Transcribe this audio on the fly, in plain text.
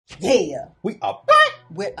Yeah. We are back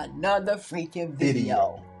with another freaking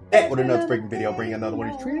video. Back with another freaking video. Bring another one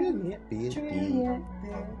of these trillion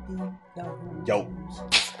jokes.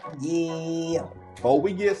 Yeah. Before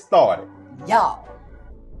we get started. Y'all.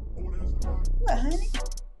 What, honey?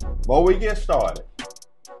 Before we get started.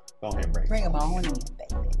 Go ahead and bring them on in,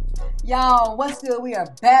 baby. Y'all, what's good? We are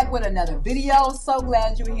back with another video. So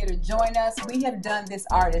glad you're here to join us. We have done this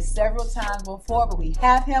artist several times before, but we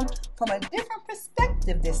have him from a different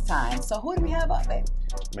perspective this time. So who do we have up, baby?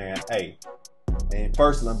 Man, hey. And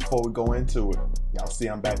first, before we go into it, y'all see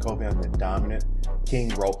I'm back over here in the dominant king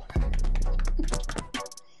role.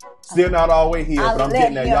 Still not all the way here, but I'm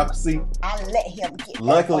getting there. Y'all can see. I let him get.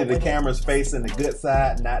 Luckily, the camera's facing the good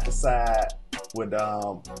side, not the side with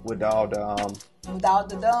all the Without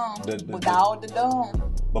the dome.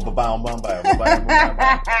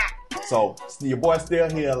 So your boy's still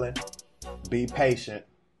healing. Be patient.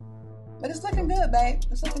 But it's looking good, babe.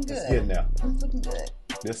 It's looking good. It's getting there. It's looking good.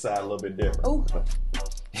 This side a little bit different. Ooh.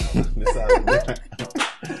 This side a little different.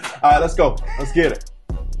 All right, let's go. Let's get it.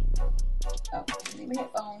 Oh, need my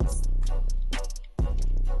headphones.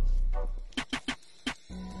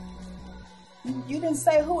 You didn't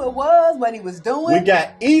say who it was, what he was doing. We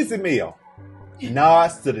got Easy Meal.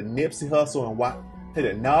 Nods to the Nipsey Hussle and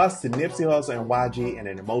YG and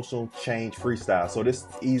an emotional change freestyle. So this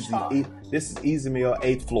is Easy Meal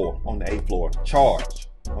 8th floor on the 8th floor. Charge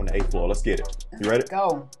on the 8th floor. Let's get it. You ready?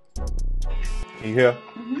 Go. Can you hear?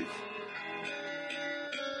 Mm-hmm.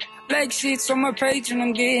 Like shit's on my page and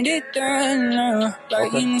I'm getting it done.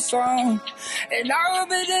 Like in the song. And I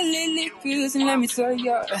remember the lily feels and let me tell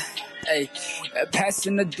ya. Hey,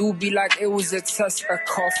 passing the doobie like it was a test, a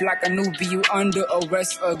cough like a newbie, you under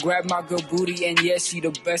arrest, grab my good booty, and yeah, she the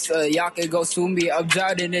best, y'all can go sue me, I'm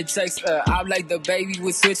jotting the text, I'm like the baby,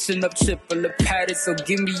 we're switching up triple the pattern, so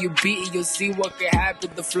give me your beat and you'll see what can happen,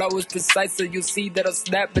 the flow is precise, so you'll see that I'll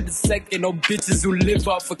snap in a second, no bitches who live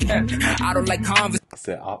off a cap, I don't like conversation.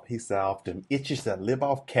 He said off them itches that live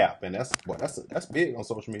off cap, and that's big on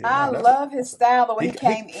social media. I love his style, the way he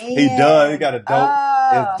came in. He does, he got a dope,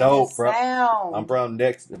 it's dope. Sound. I'm bro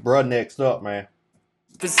next up, man.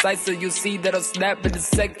 Precise, so you'll see that I'll snap in a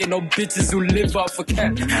second. No bitches who live off a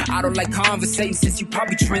cap. I don't like conversating since you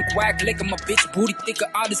probably drink whack. Lick my bitch booty thicker.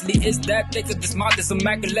 Honestly, is that thicker? This mouth is a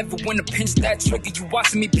Mac 11 when I pinch that trigger. You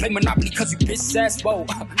watching me play Monopoly cause you bitch ass. Whoa,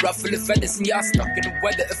 ruffle the feathers and y'all stuck in the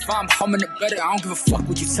weather. If I'm humming it better, I don't give a fuck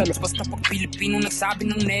what you tell us. Basta pag Pilipino nagsabi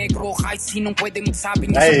ng negro. Kahit sinong pwede magsabi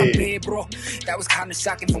niya sa kape, bro. That was kinda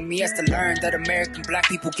shocking for me as to learn that American black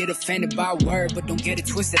people get offended by a word. But don't get it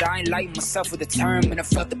twisted, I ain't like myself with a term. And I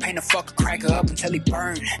felt the pain to fuck a cracker up until he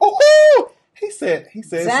burned. Ooh! He said it's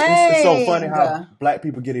so funny how black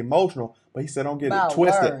people get emotional, but he said don't get it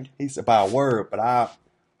twisted. He said by a word, but I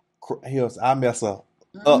mess up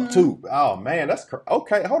too. Oh man, that's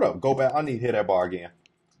okay. Hold up, go back. I need to hear that bar again.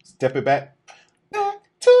 Step it back. Back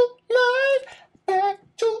to life, back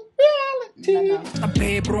to reality.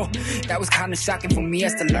 Bro, that was kind of shocking for me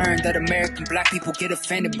as to learn that American black people get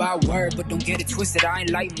offended by a word, but don't get it twisted. I ain't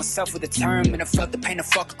like myself with a term, and I felt the pain to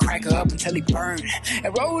fuck a cracker up until he burned.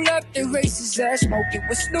 And roll up the racist ass, smoke it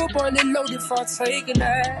with Snoop on and loaded for taking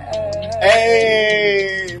that.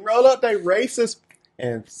 Hey, roll up that racist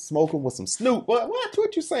and smoking with some Snoop.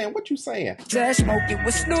 What you saying? What you saying? Just smoke it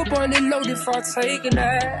with Snoop on and loaded for taking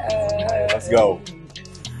that. Hey, let's go.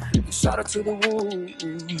 Shout out to the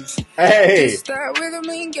wolves. Hey. Just that with a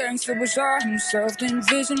mean gangster was shot himself. Didn't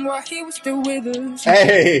vision while he was still with us.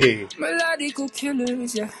 Hey. Melodical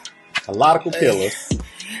killers, yeah. Melodical killers.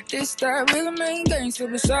 This that with a mean gangster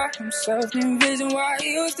was shot himself. Didn't vision while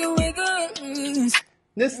he was still with us.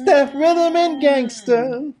 This that rhythm and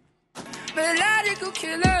gangster. Melodical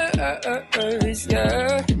killers,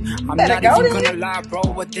 yeah. I'm not even gonna lie, bro.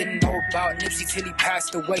 I didn't know about Nipsey till he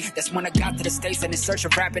passed away. That's when I got to the States and in search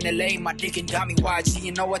of rap in LA. My dick and got me YG,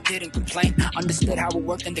 you know I didn't complain. Understood how it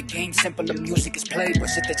worked in the game, simpler music is played. But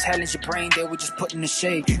shit that challenge your brain, they were just put in the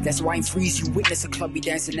shade. That's why in Freeze you witness a clubby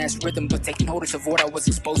dancing ass rhythm. But take notice of what I was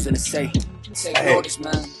exposed to say. Take notice,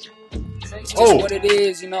 man. It's just what it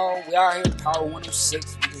is, you know. We out here at Power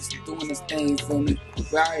 106. We just doing this thing, you feel me?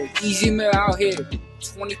 We out here. Easy Meal out here.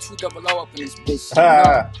 2200 up in this bitch.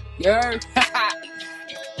 You know?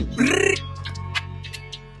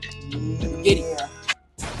 Get it.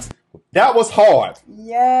 That was hard.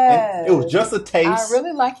 Yes. And it was just a taste. I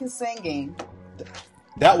really like his singing.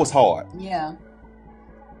 That was hard. Yeah.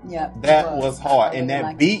 Yeah. That was hard. And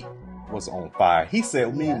that beat was on fire. He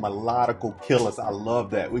said, "Me melodical killers." I love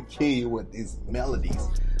that. We kill you with these melodies.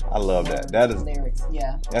 I love that. That is lyrics.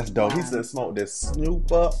 Yeah, that's dope. He said, "Smoke this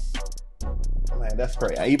Snoop up." man, that's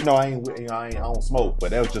great. Even though I don't smoke,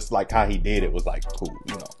 but that was just like how he did it was like cool,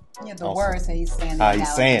 you know. Yeah, the words that he's saying. How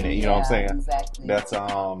he's saying it, you know what I'm saying? Exactly. That's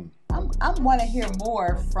I want to hear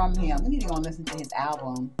more from him. We need to go and listen to his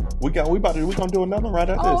album. We gonna do another one right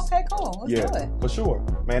after this. Okay, cool. Let's do it. For sure.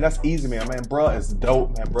 Man, that's easy, man. Man, bruh is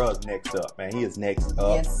dope. Man, bruh is next up, man. He is next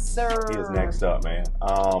up. Yes, sir. He is next up, man.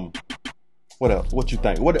 What else? What you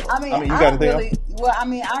think? You got anything else?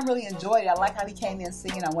 I really enjoyed it. I like how he came in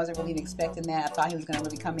singing. I wasn't really expecting that. I thought he was going to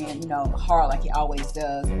really come in, hard like he always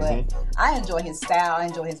does. Mm-hmm. But I enjoy his style. I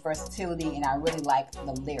enjoy his versatility, and I really like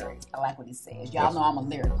the lyrics. I like what he says. Y'all know I'm a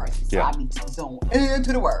lyric person, so I be zoned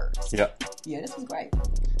into the words. Yep. Yeah, this was great.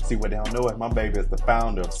 See, what they don't know is my baby is the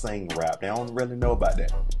founder of Sing Rap. They don't really know about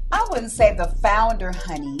that. I wouldn't say the founder,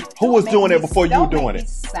 honey. Who was doing it before you were doing it?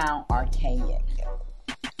 Sound archaic.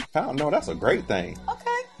 I don't know. That's a great thing. Okay.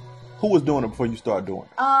 Who was doing it before you started doing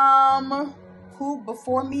it? Who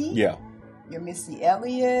before me? Yeah. Your Missy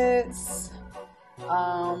Elliott's.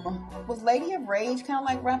 Was Lady of Rage kind of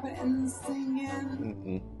like rapping and singing?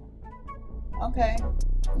 Mm-hmm. Okay.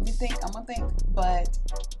 Let me think. I'm gonna think. But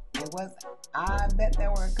it was. I bet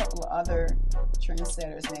there were a couple of other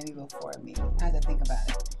trendsetters maybe before me. I had to think about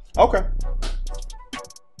it. Okay.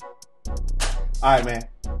 All right, man.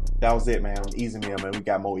 That was it, man. Easy Meal, man. We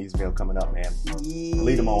got more Easy Meal coming up, man. Yeah.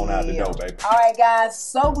 Lead them on out the door, baby. All right, guys.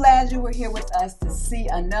 So glad you were here with us to see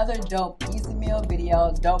another dope Easy Meal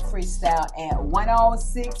video, Dope Freestyle at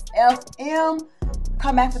 106 FM.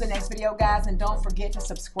 Come back for the next video, guys, and don't forget to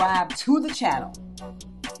subscribe to the channel.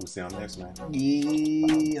 We'll see you on the next, man.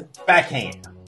 Yeah. Backhand.